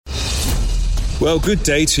Well, good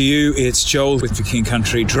day to you. It's Joel with The King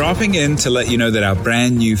Country, dropping in to let you know that our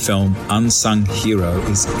brand new film, Unsung Hero,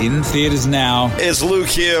 is in theaters now. It's Luke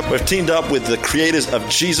here. We've teamed up with the creators of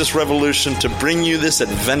Jesus Revolution to bring you this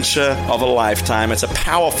adventure of a lifetime. It's a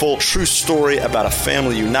powerful, true story about a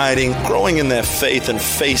family uniting, growing in their faith, and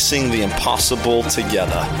facing the impossible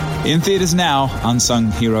together. In theaters now,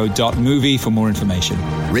 unsunghero.movie for more information.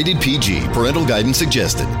 Rated PG. Parental guidance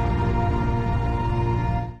suggested.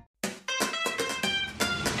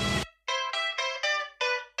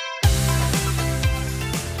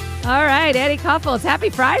 All right, Eddie Couples, happy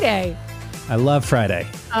Friday. I love Friday.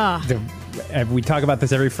 We talk about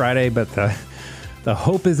this every Friday, but the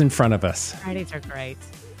hope is in front of us. Fridays are great.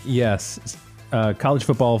 Yes. College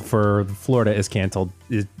football for Florida is canceled.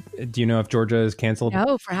 Do you know if Georgia is canceled?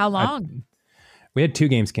 No, for how long? We had 2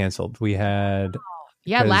 games canceled. We had...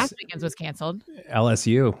 Yeah, last weekend's was canceled.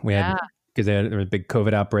 LSU. We had... Because there was a big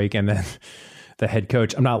COVID outbreak, and then the head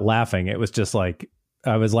coach... I'm not laughing. It was just like...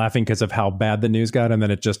 I was laughing because of how bad the news got, and then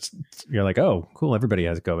it just, you're like, oh, cool, everybody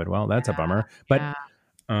has COVID. Well, that's a bummer. But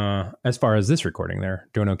as far as this recording, they're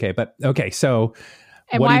doing okay. But okay, so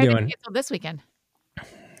what are you doing? Canceled this weekend?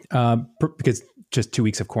 Because just 2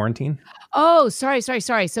 weeks of quarantine. Oh, sorry. So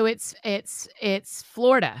it's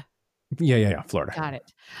Florida. Yeah, Florida. Got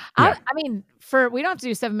it. Yeah. I mean, we don't have to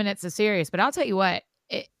do 7 minutes of serious, but I'll tell you what,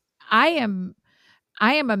 I am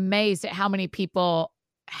amazed at how many people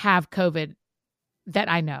have COVID that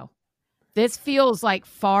I know. This feels like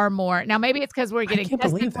far more. Now, maybe it's because we're getting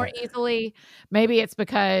tested more easily. Maybe it's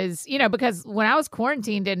because when I was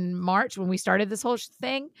quarantined in March, when we started this whole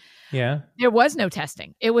thing, there was no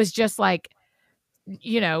testing. It was just like,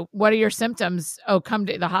 what are your symptoms? Oh, come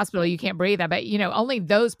to the hospital. You can't breathe. I bet, only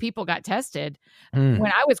those people got tested. When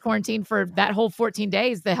I was quarantined for that whole 14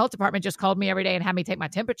 days, the health department just called me every day and had me take my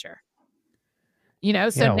temperature.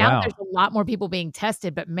 Now there's a lot more people being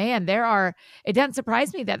tested, but man, it doesn't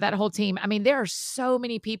surprise me that whole team, I mean, there are so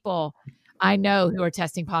many people I know who are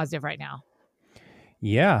testing positive right now.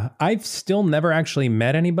 Yeah. I've still never actually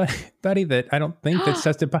met anybody that I don't think that's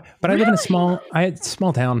tested, but I live in a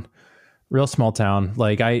small town, real small town.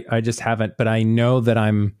 Like I just haven't, but I know that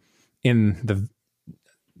I'm in the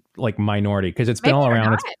minority because it's been all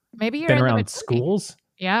around. Maybe you're been around schools.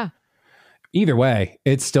 Yeah. Either way,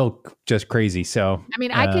 it's still just crazy. So, I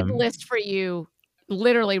mean, I could list for you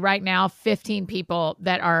literally right now 15 people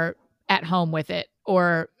that are at home with it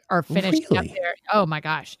or are finishing up there. Oh my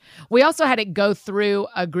gosh. We also had it go through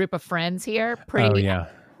a group of friends here pretty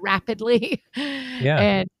rapidly.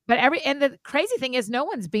 Yeah. And the crazy thing is no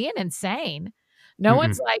one's being insane. No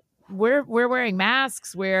one's like, we're wearing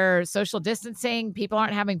masks, we're social distancing, people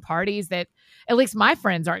aren't having parties that at least my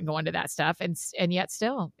friends aren't going to that stuff. And yet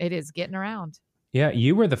still it is getting around. Yeah.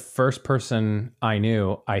 You were the first person I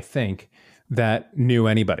knew, I think, that knew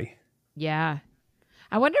anybody. Yeah.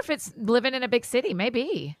 I wonder if it's living in a big city.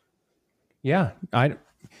 Maybe. Yeah. I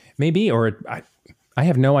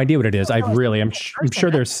have no idea what it is. I'm sure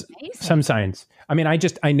there's some signs. I mean,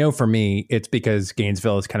 I know for me, it's because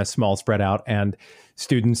Gainesville is kind of small, spread out, and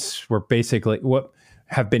students were basically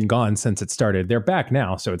have been gone since it started. They're back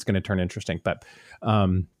now, so it's going to turn interesting. But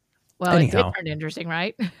anyhow. It did turn interesting,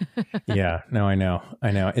 right? Yeah, no, I know.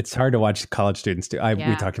 It's hard to watch college students do.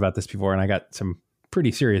 We talked about this before, and I got some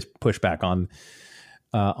pretty serious pushback on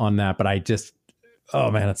that. But oh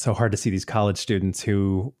man, it's so hard to see these college students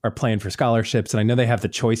who are playing for scholarships. And I know they have the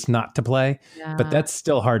choice not to play, but that's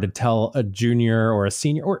still hard to tell a junior or a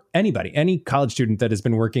senior or any college student that has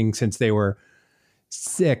been working since they were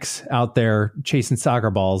 6 out there chasing soccer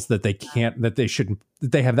balls that they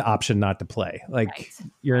have the option not to play.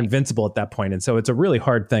 You're invincible at that point. And so it's a really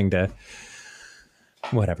hard thing to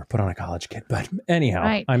put on a college kid. But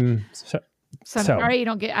anyhow, I'm sorry you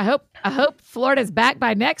don't get, I hope Florida's back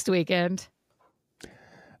by next weekend.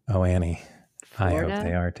 Oh, Annie, Florida, I hope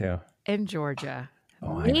they are too. In Georgia.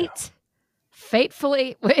 Oh, Meet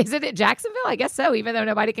fatefully. Is it at Jacksonville? I guess so, even though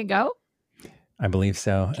nobody can go. I believe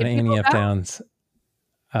so. And Annie F. Downs.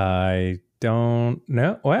 I don't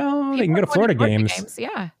know. Well, they can go to Florida games.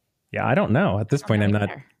 Yeah. Yeah, I don't know. At this point, I'm not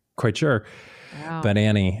quite sure. Wow. But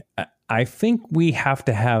Annie, I think we have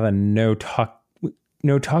to have a no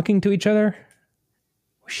talking to each other.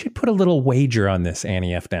 We should put a little wager on this,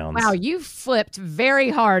 Annie F. Downs. Wow, you flipped very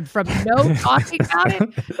hard from no talking about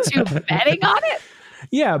it to betting on it.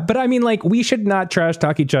 Yeah, but I mean, we should not trash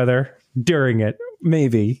talk each other during it,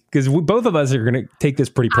 maybe, because both of us are going to take this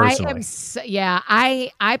pretty personally.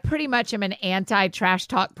 I pretty much am an anti-trash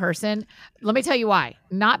talk person. Let me tell you why.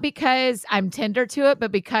 Not because I'm tender to it,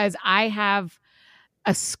 but because I have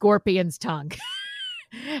a scorpion's tongue.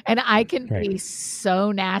 And I can be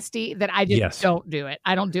so nasty that I just don't do it.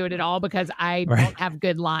 I don't do it at all because I don't have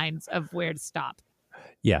good lines of where to stop.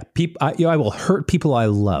 Yeah, I will hurt people I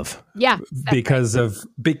love. Yeah, because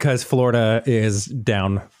Florida is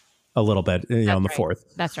down a little bit on the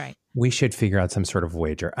 4th. That's right. We should figure out some sort of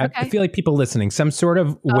wager. Okay. I feel like people listening, some sort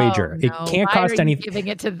of wager. No. It can't cost anything. Giving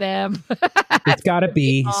it to them. It's got to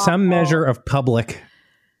be some measure of public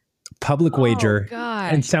wager,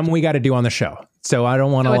 gosh. And some we got to do on the show. So I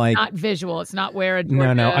don't want to It's not visual. It's not wear a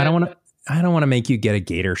Georgia. No. I don't want to make you get a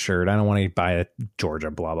Gator shirt. I don't want to buy a Georgia.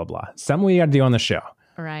 Blah blah blah. Something we got to do on the show.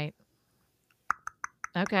 Right.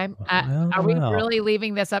 Okay. Are we really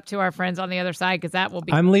leaving this up to our friends on the other side? Because that will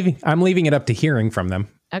be. I'm leaving it up to hearing from them.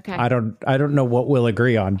 Okay. I don't know what we'll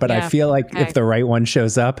agree on, but I feel like if the right one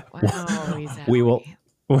shows up, we will.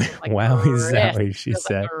 Exactly. She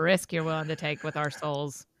said. Like a risk you're willing to take with our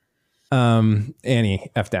souls.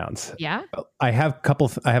 Annie F Downs. Yeah. I have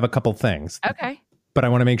a couple things. Okay. But I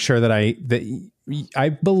want to make sure that I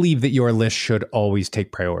believe that your list should always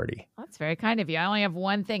take priority. That's very kind of you. I only have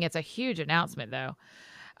one thing. It's a huge announcement, though,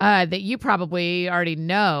 that you probably already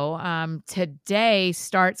know. Today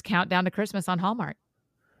starts Countdown to Christmas on Hallmark.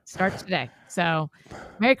 Starts today. So,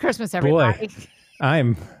 Merry Christmas, everybody.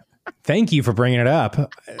 Boy, thank you for bringing it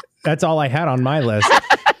up. That's all I had on my list.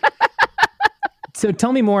 So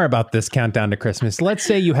tell me more about this Countdown to Christmas. Let's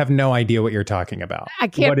say you have no idea what you're talking about. I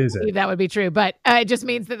can't believe that would be true, but it just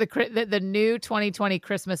means that the new 2020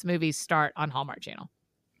 Christmas movies start on Hallmark Channel.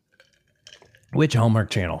 Which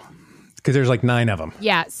Hallmark Channel? Because there's like 9 of them.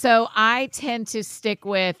 Yeah, so I tend to stick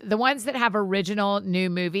with the ones that have original new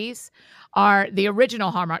movies are the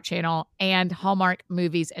original Hallmark Channel and Hallmark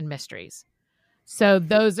Movies and Mysteries. So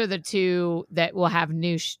those are the two that will have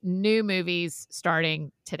new movies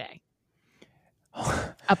starting today.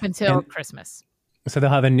 Up until Christmas. So they'll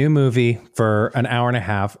have a new movie for an hour and a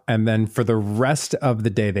half, and then for the rest of the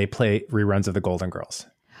day, they play reruns of The Golden Girls.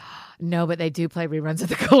 No, but they do play reruns of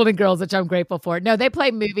The Golden Girls, which I'm grateful for. No, they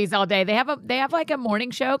play movies all day. They have like a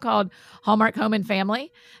morning show called Hallmark Home and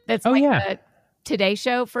Family. That's a Today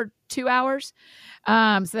show for 2 hours.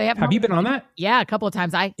 So they have you been on that? Yeah, a couple of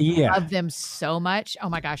times. I love them so much. Oh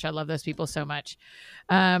my gosh, I love those people so much.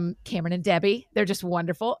 Cameron and Debbie, they're just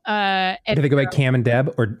wonderful. Do they go by Cam and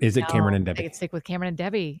Deb, or is it Cameron and Debbie? I could stick with Cameron and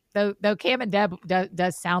Debbie. Though Cam and Deb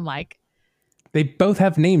does sound like. They both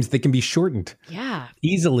have names that can be shortened. Yeah.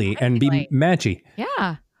 Easily and be matchy.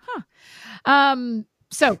 Yeah. Huh.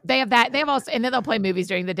 So they have that. They have also, and then they'll play movies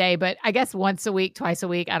during the day, but I guess once a week, twice a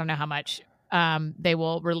week, I don't know how much, they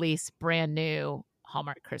will release brand new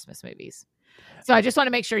Hallmark Christmas movies. So I just want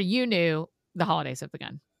to make sure you knew the holidays have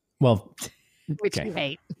begun. Well, which you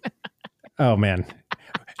hate. Oh man.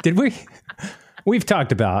 Did we've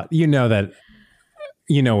talked about, that,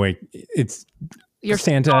 it's you're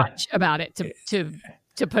Santa staunch about it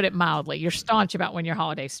to put it mildly. You're staunch about when your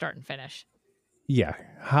holidays start and finish. Yeah.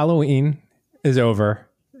 Halloween is over.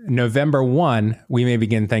 November 1, we may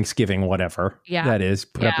begin Thanksgiving, whatever that is.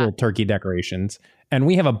 Put up little turkey decorations. And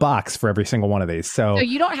we have a box for every single one of these. So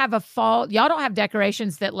you don't have y'all don't have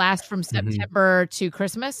decorations that last from September to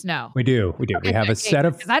Christmas? No. We do. Okay, we have a set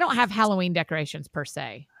of... I don't have Halloween decorations per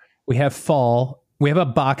se. We have fall. We have a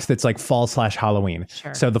box that's like fall/Halloween.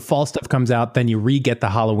 Sure. So the fall stuff comes out, then you re-get the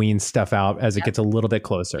Halloween stuff out as it gets a little bit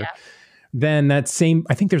closer. Yep. Then I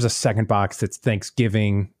think there's a second box that's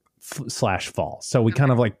Thanksgiving /fall. So we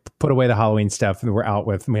kind of like put away the Halloween stuff that we're out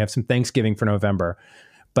with, and we have some Thanksgiving for November.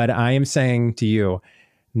 But I am saying to you,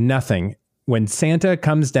 nothing. When Santa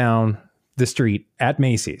comes down the street at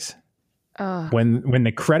Macy's, when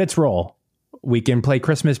the credits roll, we can play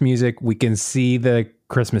Christmas music. We can see the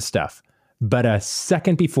Christmas stuff. But a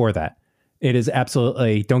second before that, it is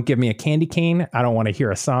absolutely, don't give me a candy cane. I don't want to hear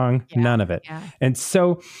a song. Yeah, none of it. Yeah. And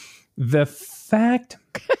so the fact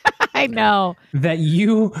I know that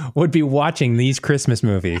you would be watching these Christmas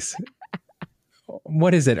movies.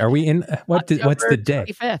 What is it? Are we in what's the day?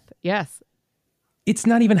 25th. Yes. It's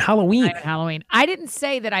not even Halloween. Not even Halloween. I didn't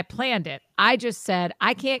say that I planned it. I just said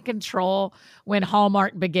I can't control when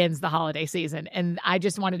Hallmark begins the holiday season. And I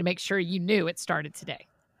just wanted to make sure you knew it started today.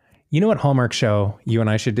 You know what Hallmark show you and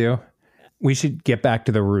I should do? We should get back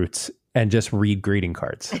to the roots and just read greeting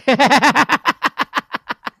cards.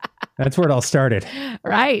 That's where it all started.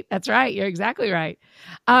 Right. That's right. You're exactly right.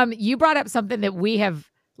 You brought up something that we have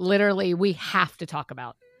to talk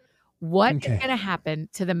about. What is going to happen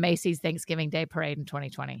to the Macy's Thanksgiving Day Parade in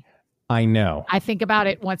 2020? I know. I think about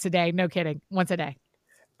it once a day. No kidding. Once a day.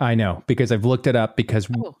 I know, because I've looked it up, because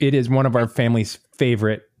it is one of our family's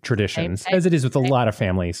favorite traditions, as it is with a lot of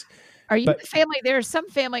families. Are you the family? There's some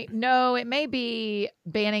family. No, it may be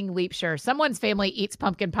Banning Leapshire. Someone's family eats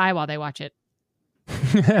pumpkin pie while they watch it.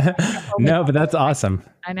 No, but that's awesome.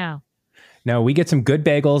 I know. No, we get some good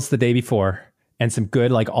bagels the day before and some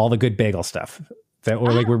good, like all the good bagel stuff that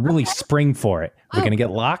we're really spring for it. We're going to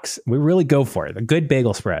get lox. We really go for it. The good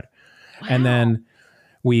bagel spread. Wow. And then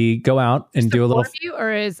we go out and do a little.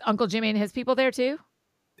 Or is Uncle Jimmy and his people there too?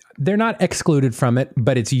 They're not excluded from it,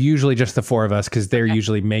 but it's usually just the four of us because they're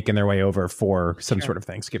usually making their way over for some sort of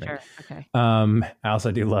Thanksgiving. Sure. Okay. I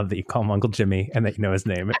also do love that you call him Uncle Jimmy and that you know his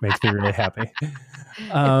name. It makes me really happy.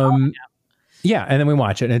 Yeah, and then we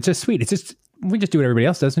watch it, and it's just sweet. It's just we just do what everybody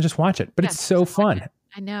else does and just watch it, but it's so fun.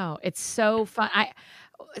 I know, it's so fun.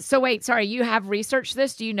 So wait, sorry, you have researched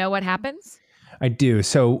this? Do you know what happens? I do.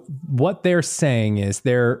 So what they're saying is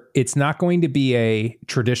it's not going to be a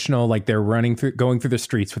traditional, like they're going through the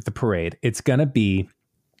streets with the parade. It's going to be,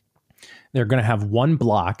 they're going to have one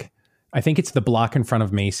block. I think it's the block in front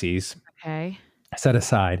of Macy's. Okay. Set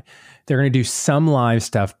aside. They're going to do some live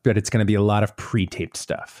stuff, but it's going to be a lot of pre-taped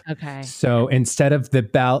stuff. Okay. So instead of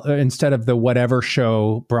the whatever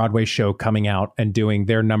show, Broadway show coming out and doing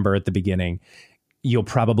their number at the beginning, you'll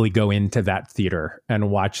probably go into that theater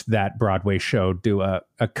and watch that Broadway show do a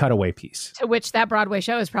cutaway piece. To which that Broadway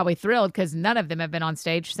show is probably thrilled because none of them have been on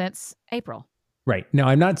stage since April. Right. Now,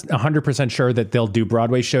 I'm not 100% sure that they'll do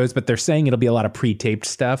Broadway shows, but they're saying it'll be a lot of pre-taped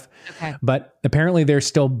stuff. Okay. But apparently there's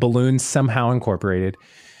still balloons somehow incorporated.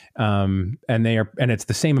 And it's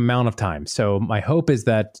the same amount of time. So my hope is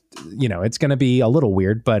that, it's going to be a little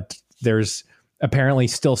weird, but there's apparently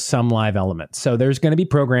still some live elements. So there's going to be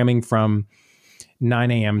programming from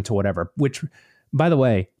 9 a.m. to whatever, which, by the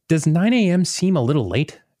way, does 9 a.m. seem a little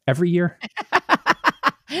late every year?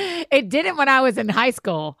 It didn't when I was in high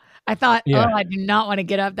school. I thought, I do not want to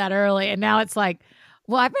get up that early. And now it's like,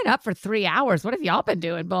 well, I've been up for 3 hours. What have y'all been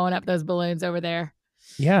doing blowing up those balloons over there?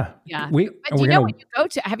 Yeah. Yeah. But do you know when you go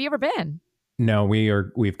to, have you ever been? No,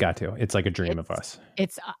 we've got to. It's like a dream of us.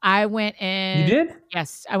 I went in. You did?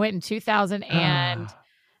 Yes. I went in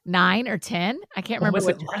 2009 or 10. I can't remember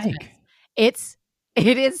what it was like.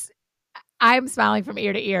 It is, I'm smiling from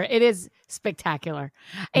ear to ear. It is spectacular.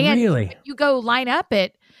 And really? You go line up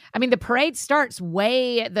the parade starts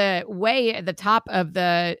way at the top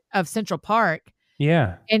of Central Park.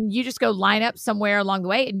 Yeah. And you just go line up somewhere along the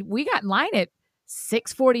way. And we got in line at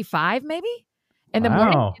 6:45 maybe in the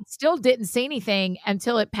morning and still didn't see anything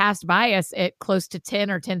until it passed by us at close to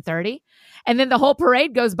 10 or 10:30. And then the whole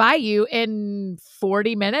parade goes by you in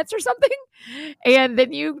 40 minutes or something. And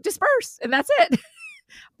then you disperse and that's it.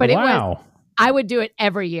 But I would do it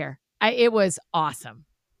every year. It was awesome.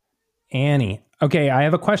 Annie. Okay. I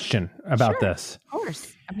have a question about this. Of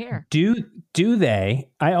course. I'm here. Do they,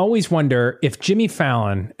 I always wonder if Jimmy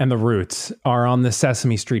Fallon and the Roots are on the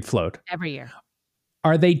Sesame Street float. Every year.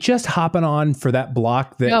 Are they just hopping on for that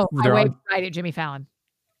block? No, I wait right at Jimmy Fallon.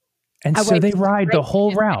 And so they ride the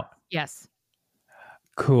whole route? Yes.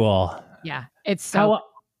 Cool. Yeah. It's so...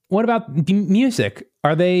 What about music?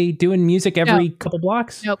 Are they doing music every couple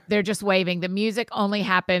blocks? Nope. They're just waving. The music only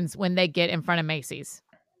happens when they get in front of Macy's.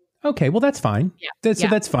 Okay. Well, that's fine. Yeah. So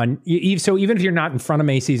that's fun. So even if you're not in front of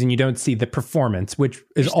Macy's and you don't see the performance, which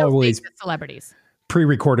is always celebrities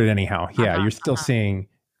pre-recorded anyhow. Yeah. You're still seeing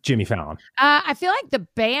Jimmy Fallon. I feel like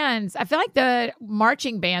the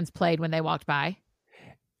marching bands played when they walked by.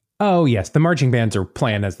 Oh, yes. The marching bands are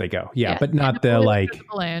playing as they go. Yeah. But not the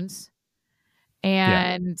balloons.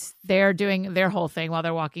 And they're doing their whole thing while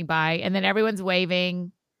they're walking by. And then everyone's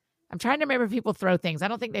waving. I'm trying to remember if people throw things. I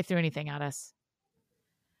don't think they threw anything at us.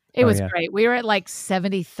 It was great. We were at like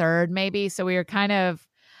 73rd maybe. So we were kind of,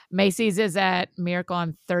 Macy's is at Miracle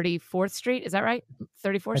on 34th Street. Is that right?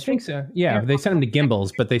 34th Street? I think so. Yeah. Miracle, they sent them to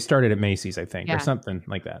Gimbels, but they started at Macy's, I think, or something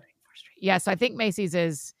like that. Yeah. So I think Macy's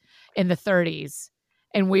is in the 30s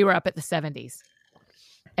and we were up at the 70s.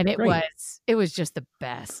 And it was just the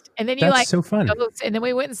best. And then so fun. And then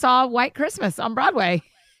we went and saw White Christmas on Broadway.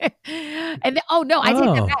 And then, I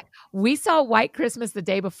take that back. We saw White Christmas the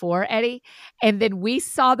day before, Eddie, and then we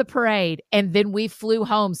saw the parade, and then we flew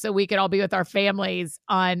home so we could all be with our families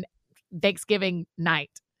on Thanksgiving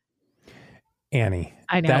night. Annie,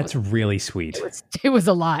 I know that's really sweet. It was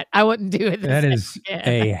a lot. I wouldn't do it. That is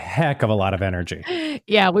a heck of a lot of energy.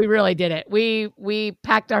 Yeah, we really did it. We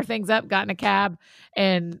packed our things up, got in a cab,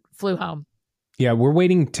 and flew home. Yeah, we're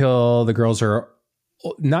waiting till the girls are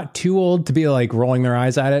not too old to be like rolling their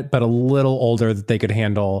eyes at it, but a little older that they could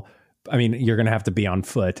handle. I mean, you're going to have to be on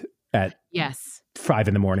foot at 5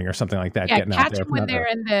 a.m. or something like that. Yeah, getting catch out there them when they're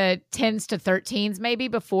in the 10s to 13s, maybe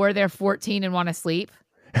before they're 14 and want to sleep.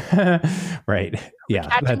 Right. Yeah.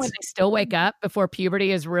 Catch them when they still wake up before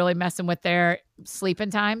puberty is really messing with their sleeping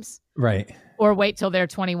times. Right. Or wait till they're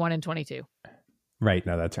 21 and 22. Right.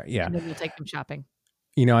 No, that's right. Yeah. And then we'll take them shopping.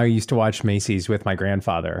 You know, I used to watch Macy's with my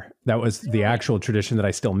grandfather. That was the actual tradition that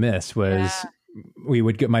I still miss was we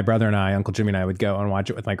would get, my brother and I, Uncle Jimmy and I would go and watch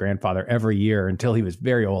it with my grandfather every year until he was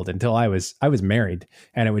very old, until I was married,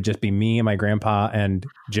 and it would just be me and my grandpa and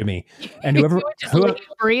Jimmy and whoever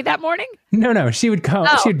free that morning. No, she would come,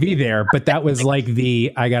 she'd be there, but that was like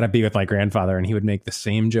I got to be with my grandfather, and he would make the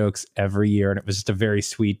same jokes every year. And it was just a very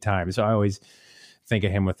sweet time. So I always think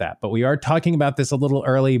of him with that. But we are talking about this a little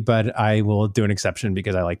early, but I will do an exception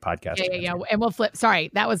because I like podcasting. Yeah. And we'll flip. Sorry,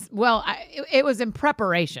 that was, it was in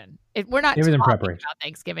preparation. We're not talking about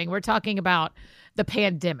Thanksgiving. We're talking about the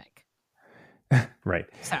pandemic. Right.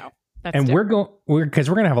 So that's and different. we're going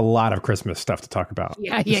to have a lot of Christmas stuff to talk about.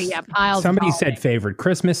 Yeah. Piles. Somebody said favorite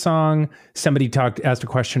Christmas song. Somebody asked a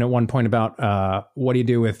question at one point about what do you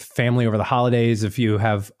do with family over the holidays if you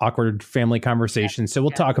have awkward family conversations. So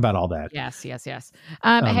we'll talk about all that. Yes. Hey,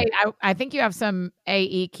 I think you have some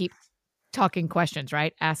AE keep talking questions,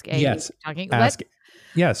 right? Ask AE. Yes. Talking.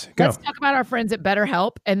 Yes, go. Let's talk about our friends at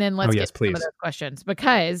BetterHelp, and then let's get to some of those questions.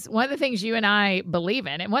 Because one of the things you and I believe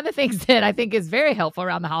in, and one of the things that I think is very helpful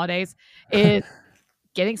around the holidays, is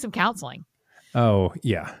getting some counseling. Oh,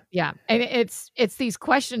 yeah. Yeah. And it's these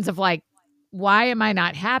questions of like, why am I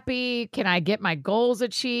not happy? Can I get my goals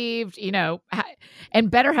achieved? You know,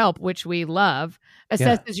 and BetterHelp, which we love,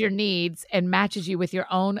 assesses your needs and matches you with your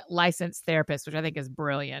own licensed therapist, which I think is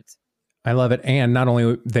brilliant. I love it. And not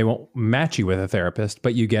only they won't match you with a therapist,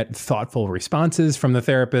 but you get thoughtful responses from the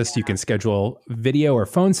therapist. You can schedule video or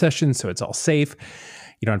phone sessions, so it's all safe.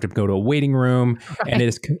 You don't have to go to a waiting room.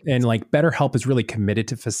 Right. And like BetterHelp is really committed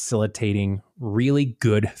to facilitating really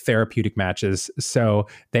good therapeutic matches. So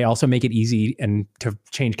they also make it easy and to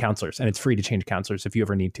change counselors, and it's free to change counselors if you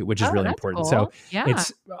ever need to, which is really important. Cool. So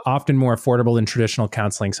it's often more affordable than traditional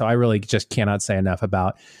counseling. So I really just cannot say enough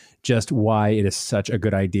about just why it is such a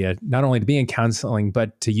good idea, not only to be in counseling,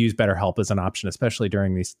 but to use BetterHelp as an option, especially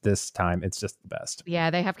during this time. It's just the best.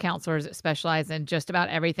 Yeah, they have counselors that specialize in just about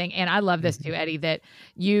everything. And I love this too, Eddie, that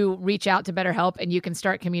you reach out to BetterHelp and you can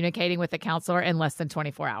start communicating with a counselor in less than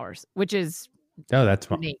 24 hours, which is that's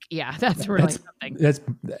unique. Yeah, that's really something. That's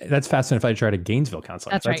fascinating. If I tried a Gainesville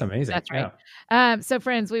counselor, that's amazing. That's right. Yeah. So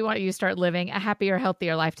friends, we want you to start living a happier,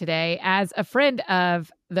 healthier life today. As a friend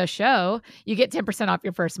of the show, you get 10% off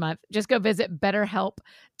your first month. Just go visit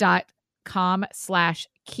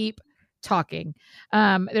betterhelp.com/keep-talking.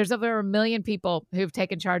 There's over 1 million people who've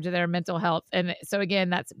taken charge of their mental health. And so again,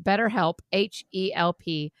 that's BetterHelp,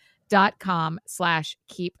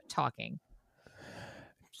 HELP.com/keep-talking.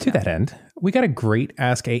 To that end, we got a great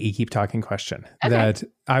Ask AE Keep Talking question that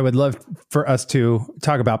I would love for us to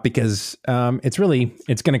talk about because it's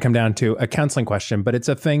going to come down to a counseling question, but it's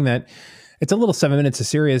a thing that it's a little 7 minutes of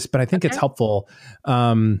serious, but I think it's helpful.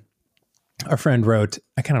 Our friend wrote,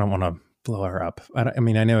 I kind of don't want to blow her up. I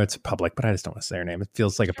mean, I know it's public, but I just don't want to say her name. It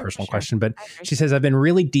feels like a personal question, but she says, I've been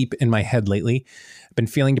really deep in my head lately. I've been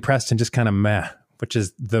feeling depressed and just kind of meh, which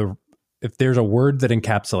is if there's a word that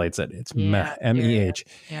encapsulates it, it's meh, M-E-H.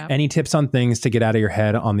 Yeah. Any tips on things to get out of your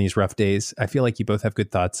head on these rough days? I feel like you both have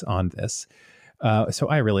good thoughts on this. So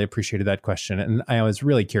I really appreciated that question. And I was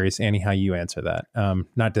really curious, Annie, how you answer that.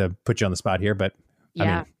 Not to put you on the spot here, but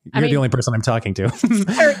you're the only person I'm talking to.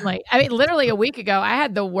 Certainly. I mean, literally a week ago, I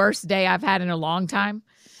had the worst day I've had in a long time.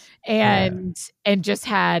 And just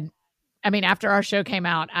had, I mean, after our show came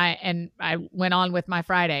out, I went on with my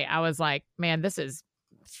Friday. I was like, man, this is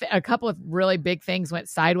a couple of really big things went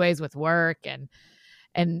sideways with work and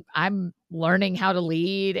I'm learning how to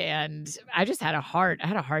lead. And I just had a hard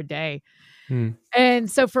day. And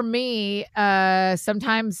so for me,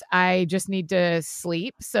 sometimes I just need to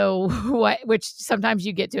sleep. So which sometimes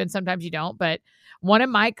you get to and sometimes you don't. But one of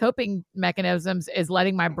my coping mechanisms is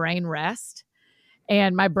letting my brain rest,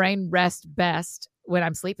 and my brain rests best when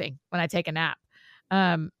I'm sleeping, when I take a nap.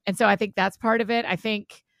 And so I think that's part of it. I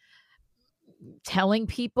think telling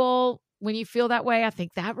people when you feel that way, I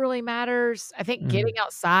think that really matters. I think getting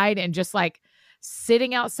outside and just like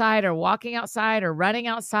sitting outside or walking outside or running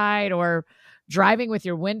outside or driving with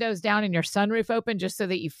your windows down and your sunroof open just so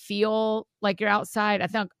that you feel like you're outside. I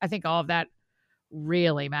think all of that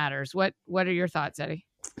really matters. What are your thoughts, Eddie?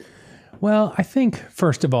 Well, I think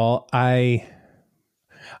first of all, I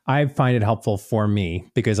find it helpful for me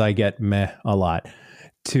because I get meh a lot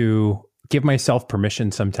to give myself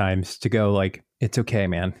permission sometimes to go like, it's okay,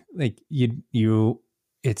 man. Like it's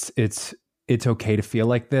okay to feel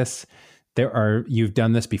like this. you've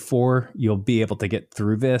done this before. You'll be able to get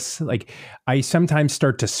through this. Like, I sometimes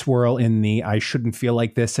start to swirl in I shouldn't feel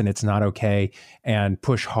like this and it's not okay, and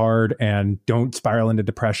push hard and don't spiral into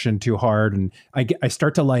depression too hard. And I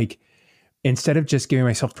start to, like, instead of just giving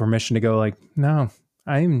myself permission to go, like, no,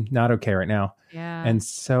 I'm not okay right now. Yeah. And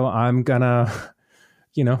so I'm gonna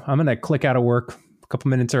click out of work a couple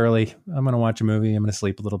minutes early. I'm going to watch a movie. I'm going to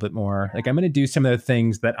sleep a little bit more. Like, I'm going to do some of the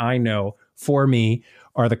things that I know for me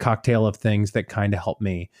are the cocktail of things that kind of help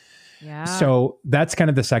me. Yeah. So that's kind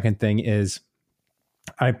of the second thing is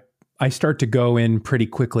I start to go in pretty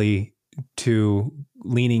quickly to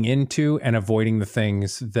leaning into and avoiding the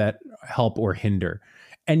things that help or hinder.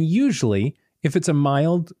 And usually if it's a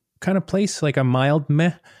mild kind of place, like a mild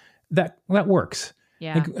meh, that works.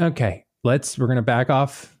 Yeah. Like, okay, we're going to back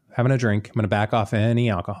off having a drink. I'm going to back off any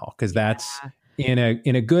alcohol, because that's in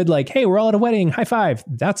a good, like, hey, we're all at a wedding, high five.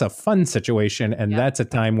 That's a fun situation. And that's a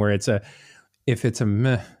time where if it's a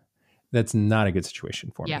meh, that's not a good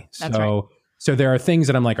situation for me. That's right. So there are things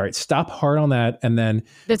that I'm like, all right, stop hard on that. And then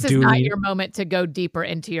this is not your moment to go deeper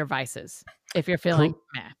into your vices if you're feeling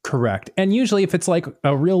meh. Correct. And usually if it's like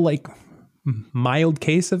a real, like, mild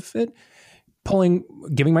case of it,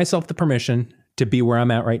 giving myself the permission to be where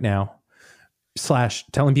I'm at right now,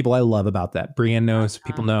 / telling people I love about that. Brienne knows,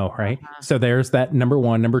 people know, right? So there's that number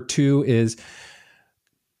one. Number two is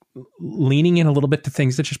leaning in a little bit to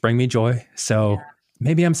things that just bring me joy. So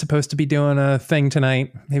maybe I'm supposed to be doing a thing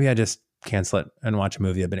tonight. Maybe I just cancel it and watch a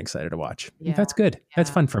movie I've been excited to watch. Yeah. That's good. Yeah. That's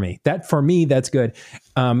fun for me. That's good.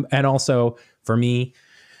 And also for me,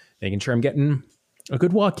 making sure I'm getting a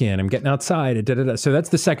good walk in, I'm getting outside. So that's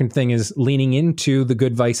the second thing, is leaning into the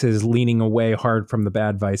good vices, leaning away hard from the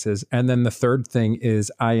bad vices. And then the third thing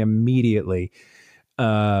is I immediately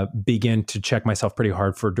begin to check myself pretty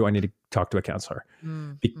hard for, do I need to talk to a counselor?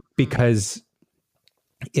 Because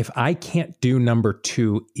if I can't do number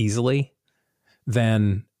two easily,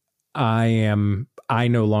 then I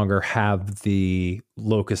no longer have the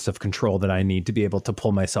locus of control that I need to be able to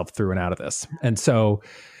pull myself through and out of this. And so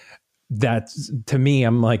that's, to me,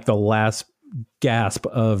 I'm like the last gasp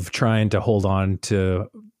of trying to hold on to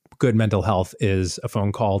good mental health is a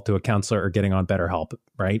phone call to a counselor or getting on BetterHelp,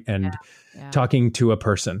 right? And talking to a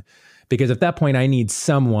person. Because at that point, I need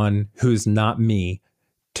someone who's not me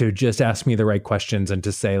to just ask me the right questions and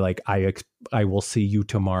to say, like, I will see you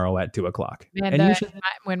tomorrow at 2:00. And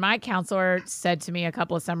when my counselor said to me a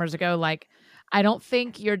couple of summers ago, like, I don't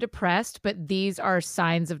think you're depressed, but these are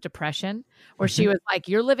signs of depression. Or she was like,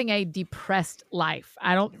 you're living a depressed life.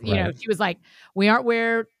 I don't, she was like, we aren't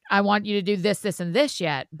where I want you to do this, this, and this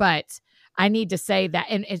yet, but I need to say that.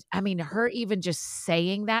 And her even just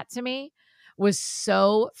saying that to me was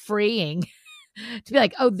so freeing to be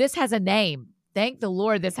like, oh, this has a name. Thank the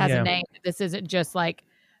Lord this has a name. This isn't just like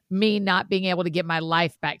me not being able to get my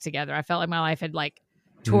life back together. I felt like my life had like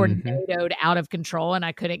tornadoed out of control and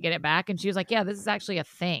I couldn't get it back. And she was like, yeah, this is actually a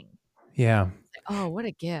thing. Yeah. Like, oh, what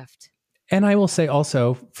a gift. And I will say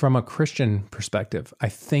also, from a Christian perspective, I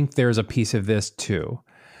think there's a piece of this too.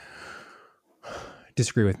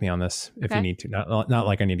 Disagree with me on this if you need to. Not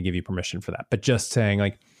like I need to give you permission for that, but just saying,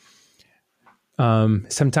 like,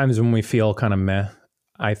 sometimes when we feel kind of meh,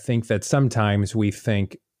 I think that sometimes we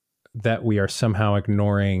think that we are somehow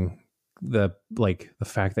ignoring the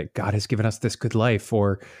fact that God has given us this good life,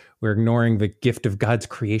 or we're ignoring the gift of God's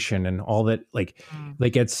creation and all that. Like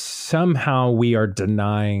it's somehow we are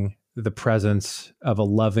denying the presence of a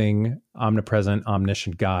loving, omnipresent,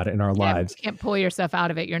 omniscient God in our lives. You can't pull yourself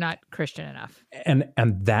out of it. You're not Christian enough. And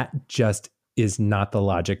that just is not the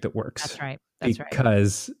logic that works. That's right.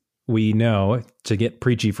 Because we know, to get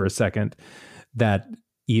preachy for a second, that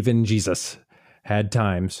even Jesus had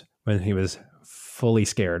times when he was fully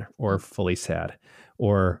scared or fully sad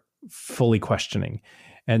or fully questioning.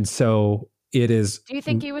 And so it is. Do you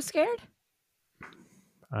think he was scared?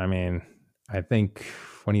 I mean, I think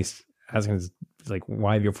when he's asking, like,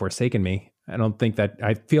 why have you forsaken me?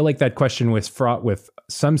 I feel like that question was fraught with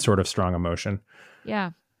some sort of strong emotion.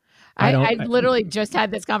 Yeah. I literally just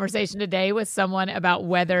had this conversation today with someone about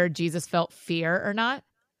whether Jesus felt fear or not.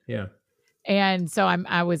 Yeah. And so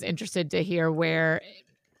I was interested to hear where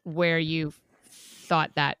you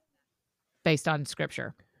thought that based on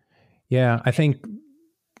scripture. Yeah, I think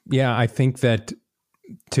that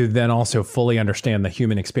to then also fully understand the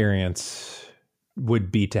human experience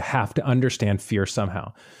would be to have to understand fear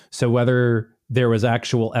somehow. So whether there was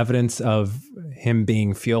actual evidence of him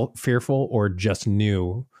being fearful or just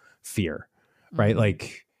knew fear, right?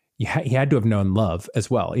 Like he had to have known love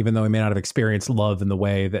as well, even though he may not have experienced love in the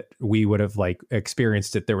way that we would have like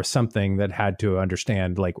experienced it. There was something that had to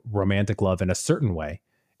understand like romantic love in a certain way.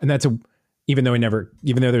 And even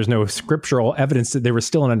though there's no scriptural evidence, that there was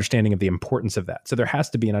still an understanding of the importance of that. So there has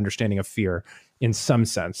to be an understanding of fear in some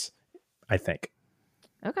sense, I think.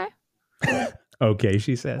 Okay. Okay,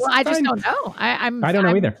 she says. Well, I just don't know. I don't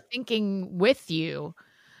know either. Thinking with you.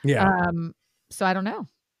 Yeah. So I don't know.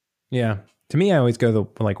 Yeah. To me, I always go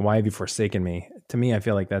why have you forsaken me? To me, I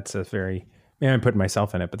feel like that's a very, maybe I'm putting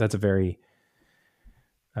myself in it, but that's a very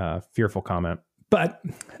fearful comment. But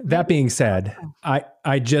that being said,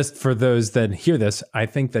 I just, for those that hear this, I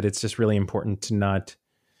think that it's just really important to not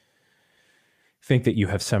think that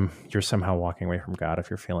you're somehow walking away from God if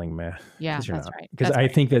you're feeling meh. Yeah, that's not. right. Because I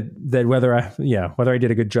think that whether I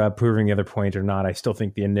did a good job proving the other point or not, I still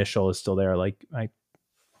think the initial is still there.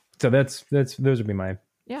 So that's those would be my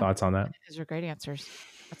thoughts on that. Those are great answers.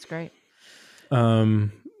 That's great.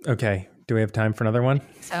 Okay. Do we have time for another one?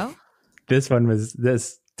 So this one was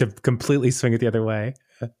to completely swing it the other way.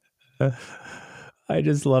 I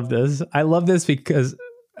just love this. I love this because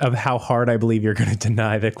of how hard I believe you're going to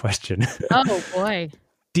deny the question. Oh boy.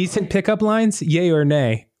 Decent pickup lines, yay or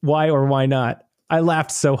nay? Why or why not? I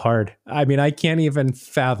laughed so hard. I mean, I can't even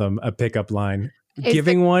fathom a pickup line.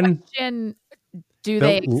 Giving one. Do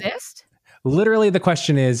they exist? Literally, the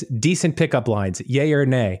question is decent pickup lines, yay or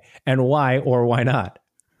nay, and why or why not?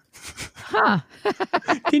 Huh.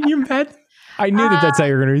 Can you imagine? I knew that's how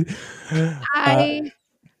you were going to read.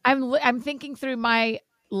 I'm thinking through my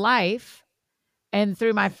life and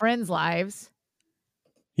through my friends' lives.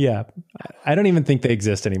 Yeah. I don't even think they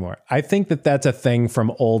exist anymore. I think that's a thing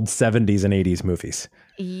from old 70s and 80s movies.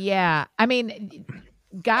 Yeah. I mean,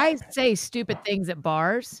 guys say stupid things at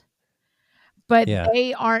bars, but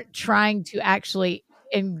they aren't trying to actually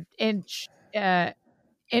interest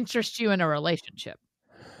you in a relationship.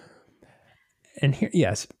 And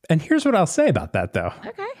here's what I'll say about that, though.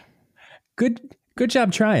 Okay. Good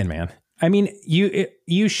job trying, man. I mean,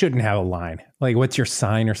 you shouldn't have a line like "What's your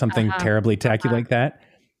sign?" or something terribly tacky like that.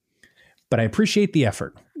 But I appreciate the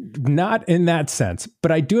effort. Not in that sense,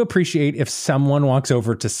 but I do appreciate if someone walks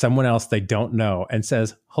over to someone else they don't know and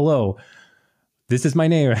says, "Hello, this is my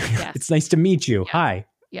name. Yes. It's nice to meet you. Yeah. Hi."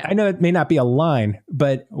 Yeah. I know it may not be a line,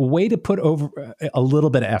 but way to put over a little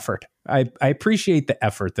bit of effort. I appreciate the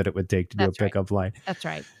effort that it would take to do a pickup line. That's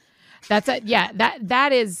right. That's it. Yeah,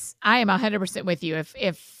 that is, I am 100% with you.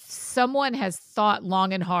 If someone has thought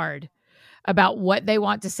long and hard about what they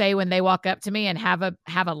want to say when they walk up to me and have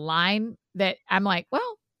a line that I'm like,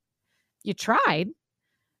 well, you tried.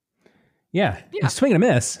 Yeah. You swing and a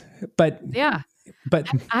miss, but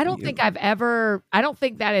I don't think that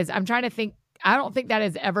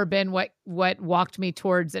has ever been what walked me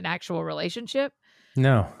towards an actual relationship.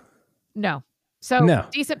 No. So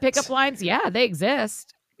decent pickup lines. Yeah, they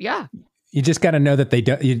exist. Yeah. You just got to know that they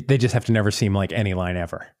just have to never seem like any line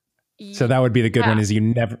ever. So that would be the good one is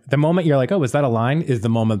the moment you're like, oh, is that a line? Is the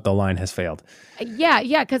moment the line has failed. Yeah.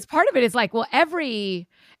 Because part of it is like, well, every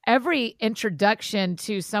introduction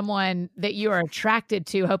to someone that you are attracted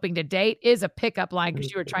to, hoping to date, is a pickup line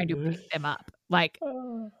because you are trying to pick them up. Like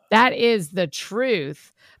that is the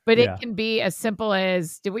truth. But it can be as simple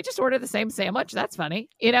as, did we just order the same sandwich? That's funny.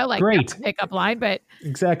 Great pickup line, but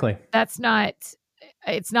exactly.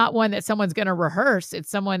 It's not one that someone's going to rehearse.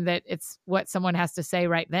 It's what someone has to say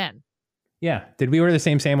right then. Yeah. Did we order the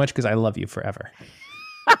same sandwich? Because I love you forever.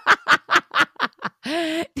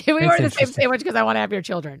 Did we order the same sandwich because I want to have your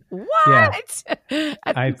children? What? Yeah.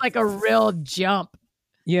 That's like a real jump.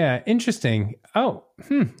 Yeah. Interesting. Oh,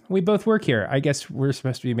 we both work here. I guess we're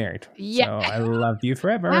supposed to be married. Yeah. So I love you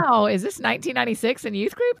forever. Wow. Is this 1996 in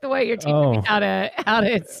youth group? The way you're teaching me how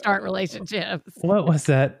to start relationships. What was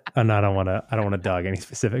that? Oh, no, I don't want to dog any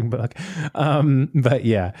specific book. But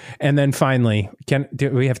yeah. And then finally,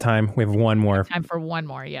 do we have time? We have one more. Time for one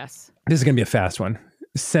more. Yes. This is going to be a fast one.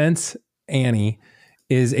 Since Annie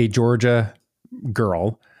is a Georgia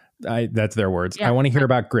girl, that's their words. Yeah. I want to hear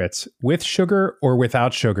about grits with sugar or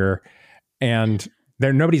without sugar. And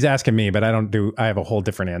nobody's asking me, but I have a whole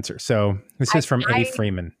different answer. So this is from A.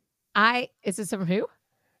 Freeman. Is this from who?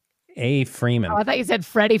 A. Freeman. Oh, I thought you said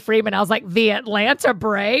Freddie Freeman. I was like, the Atlanta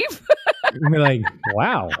Brave. We're like,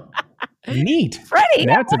 wow. Neat. Freddie,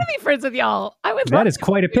 I want to be friends with y'all. That is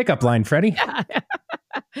quite a pickup line, Freddie. Yeah.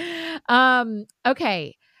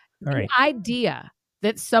 Okay. All right. The idea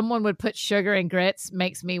that someone would put sugar in grits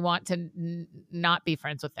makes me want to not be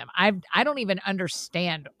friends with them. I don't even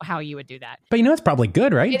understand how you would do that. But it's probably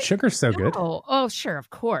good, right? Sugar's so good. Oh, sure, of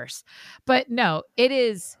course. But no, it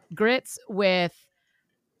is grits with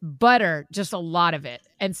butter, just a lot of it,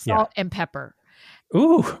 and salt and pepper.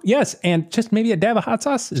 Ooh, yes. And just maybe a dab of hot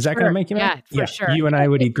sauce. Is that going to make you mad? Yeah, for sure. You and I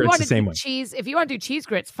would eat grits the same way. If you want to do cheese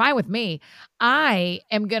grits, fine with me. I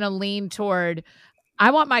am going to lean toward,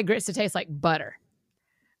 I want my grits to taste like butter.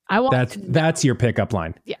 That's your pickup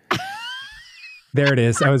line. Yeah. There it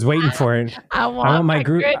is. I was waiting for it. I want my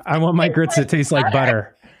grits to taste like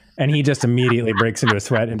butter. And he just immediately breaks into a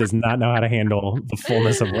sweat and does not know how to handle the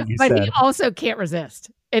fullness of what you said. But he also can't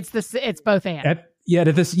resist. It's both and.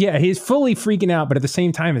 He's fully freaking out, but at the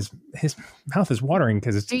same time, his mouth is watering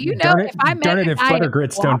because it's. Do you know if butter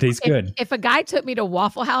grits don't taste good? If a guy took me to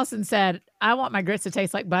Waffle House and said, "I want my grits to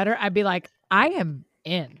taste like butter," I'd be like, "I am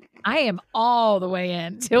in. I am all the way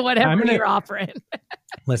in to whatever you're offering."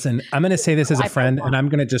 Listen, I'm going to say this as a friend, and I'm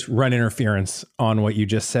going to just run interference on what you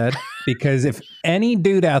just said, because if any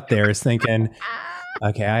dude out there is thinking,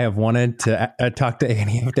 okay, I have wanted to talk to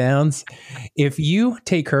Annie of Downs. If you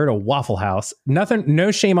take her to Waffle House,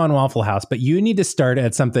 no shame on Waffle House, but you need to start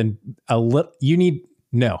at something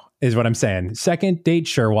is what I'm saying. Second date,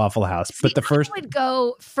 sure, Waffle House. But the first... I would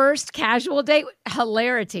go first casual date,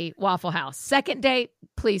 hilarity, Waffle House. Second date,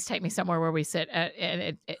 please take me somewhere where we sit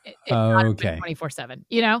and okay. 24/7.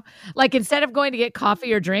 You know? Like instead of going to get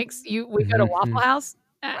coffee or drinks, we go to Waffle House.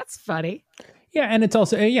 That's funny. Yeah, and it's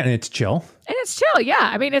also, and it's chill. And it's chill, yeah.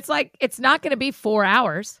 I mean, it's like, it's not going to be 4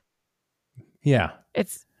 hours. Yeah.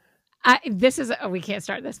 We can't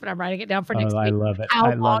start this, but I'm writing it down for next week. I love it.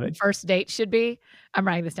 How long first date should be. I'm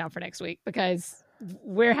writing this down for next week because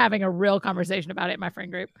we're having a real conversation about it in my friend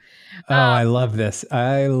group. I love this.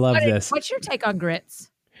 I love this. What's your take on grits?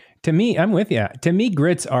 To me, I'm with you. To me,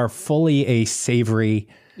 grits are fully a savory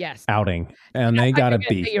outing, and they gotta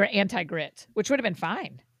be. You're anti-grit, which would have been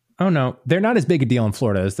fine. Oh no, they're not as big a deal in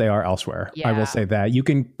Florida as they are elsewhere. Yeah. I will say that. You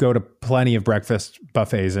can go to plenty of breakfast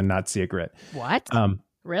buffets and not see a grit. What?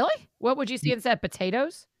 Really? What would you see instead?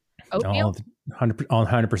 Potatoes? Oatmeal?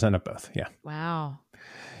 100% of both. Yeah. Wow.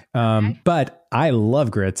 Okay. But I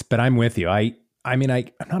love grits, but I'm with you. I'm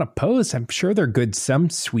not opposed. I'm sure they're good.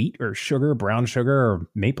 Some sweet or brown sugar or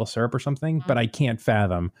maple syrup or something, but I can't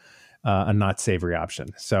fathom a not savory option.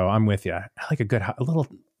 So I'm with you. I like a little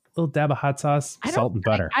dab of hot sauce, salt and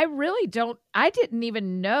butter. I really don't. I didn't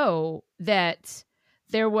even know that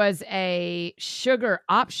there was a sugar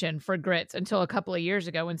option for grits until a couple of years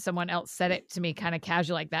ago when someone else said it to me kind of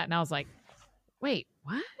casual like that. And I was like, wait,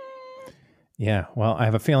 what? Yeah. Well, I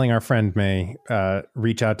have a feeling our friend may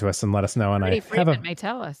reach out to us and let us know. And Freddie Freeman may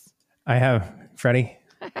tell us. I have Freddie.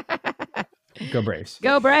 Go Braves.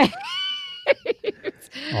 Go Braves.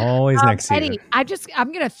 Always next season. Eddie,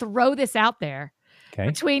 I'm going to throw this out there. Okay.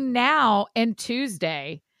 Between now and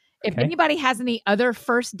Tuesday, if anybody has any other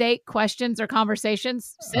first date questions or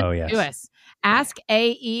conversations, send them to us. Ask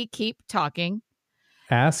AE Keep Talking.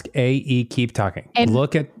 Ask AE Keep Talking. And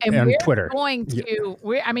look at on Twitter.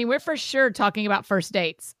 We're for sure talking about first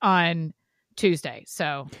dates on Tuesday.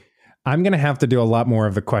 So I'm going to have to do a lot more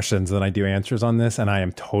of the questions than I do answers on this, and I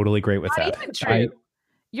am totally great with that. Not even true.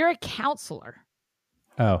 You're a counselor.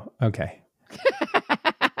 Oh, okay.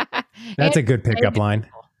 That's a good pickup line.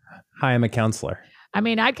 Hi, I'm a counselor. I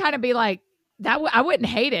mean, I'd kind of be like that. I wouldn't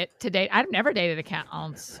hate it to date. I've never dated a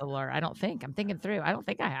counselor. I don't think. I'm thinking through. I don't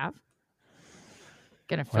think I have.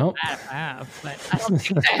 Gonna feel bad if I have, but I don't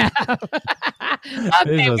think I have.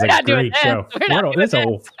 This was a great show.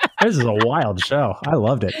 This is a wild show. I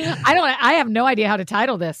loved it. I have no idea how to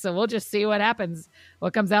title this, so we'll just see what happens.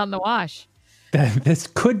 What comes out in the wash. This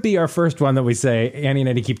could be our first one that we say Annie and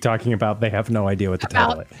Eddie keep talking about. They have no idea what to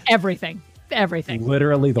title it. Everything.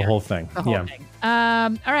 Literally the whole thing. The whole thing.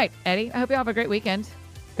 All right, Eddie. I hope you have a great weekend.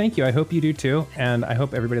 Thank you. I hope you do too. And I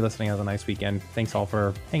hope everybody listening has a nice weekend. Thanks all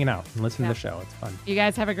for hanging out and listening to the show. It's fun. You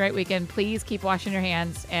guys have a great weekend. Please keep washing your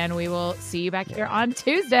hands, and we will see you back here on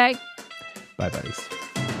Tuesday. Bye, buddies.